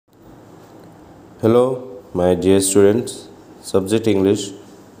Hello, my dear students. Subject English,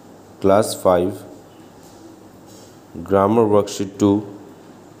 Class 5, Grammar Worksheet 2,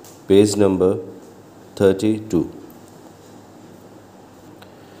 page number 32.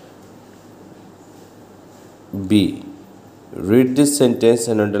 B. Read this sentence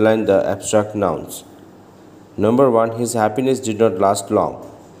and underline the abstract nouns. Number 1. His happiness did not last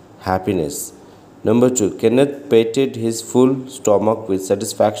long. Happiness. Number 2. Kenneth patted his full stomach with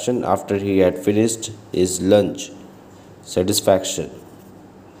satisfaction after he had finished his lunch. Satisfaction.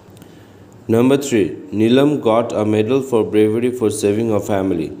 Number 3. Neelam got a medal for bravery for saving her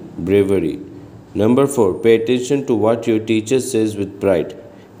family. Bravery. Number 4. Pay attention to what your teacher says with pride.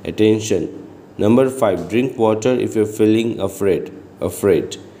 Attention. Number 5. Drink water if you're feeling afraid.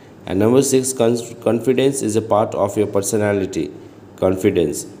 Afraid. And number 6. Confidence is a part of your personality.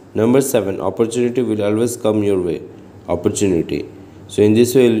 Confidence. Number 7. Opportunity will always come your way. Opportunity. So in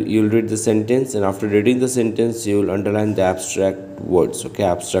this way you'll read the sentence, and after reading the sentence you will underline the abstract words, okay,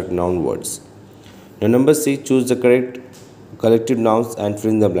 abstract noun words. Now number C, choose the correct collective nouns and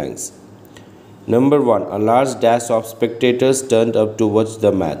fill in the blanks. Number 1. A large dash of spectators turned up to watch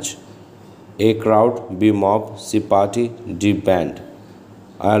the match. A crowd, B mob, C party, D band.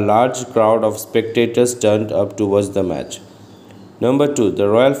 A large crowd of spectators turned up to watch the match. Number 2. The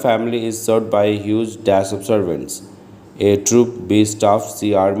royal family is served by a huge dash of servants. A troop, B staff,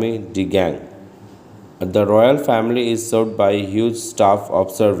 C army, D gang. The royal family is served by a huge staff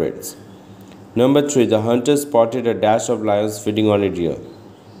of servants. Number 3. The hunter spotted a dash of lions feeding on a deer.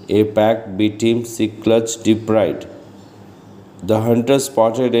 A pack, B team, C clutch, D pride. The hunter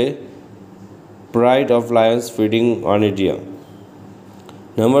spotted a pride of lions feeding on a deer.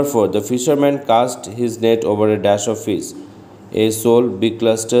 Number 4. The fisherman cast his net over a dash of fish. A shoal, B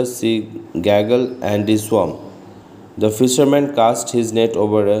cluster, C gaggle, and D swarm. The fisherman cast his net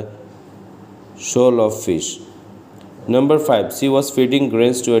over a shoal of fish. Number 5. C was feeding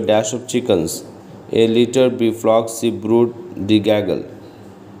grains to a dash of chickens. A litter, B flock, C brood, D gaggle.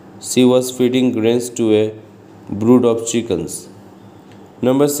 C was feeding grains to a brood of chickens.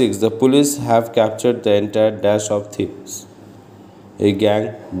 Number 6. The police have captured the entire dash of thieves. A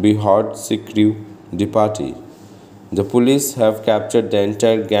gang, B horde, C crew, D party. The police have captured the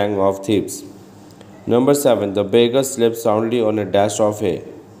entire gang of thieves. Number 7. The beggar slept soundly on a dash of hay.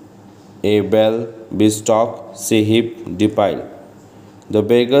 A bell, B stock, C heap, D pile. The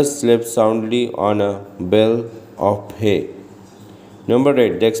beggar slept soundly on a bale of hay. Number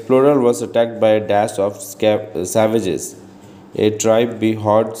 8. The explorer was attacked by a dash of savages. A tribe, B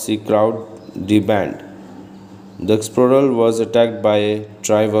horde, C crowd, D band. The explorer was attacked by a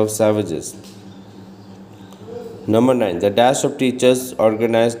tribe of savages. Number 9. The dash of teachers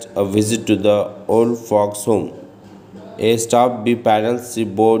organized a visit to the old folks' home. A staff, B panel, C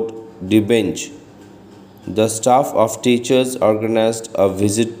board, D bench. The staff of teachers organized a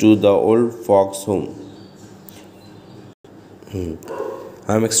visit to the old folks' home.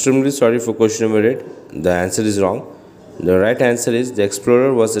 I am extremely sorry for question number 8. The answer is wrong. The right answer is the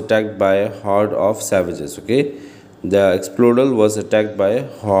explorer was attacked by a horde of savages. Okay, the explorer was attacked by a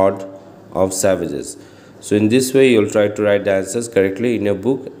horde of savages. So in this way you will try to write the answers correctly in your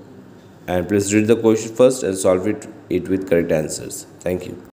book, and please read the question first and solve it with correct answers. Thank you.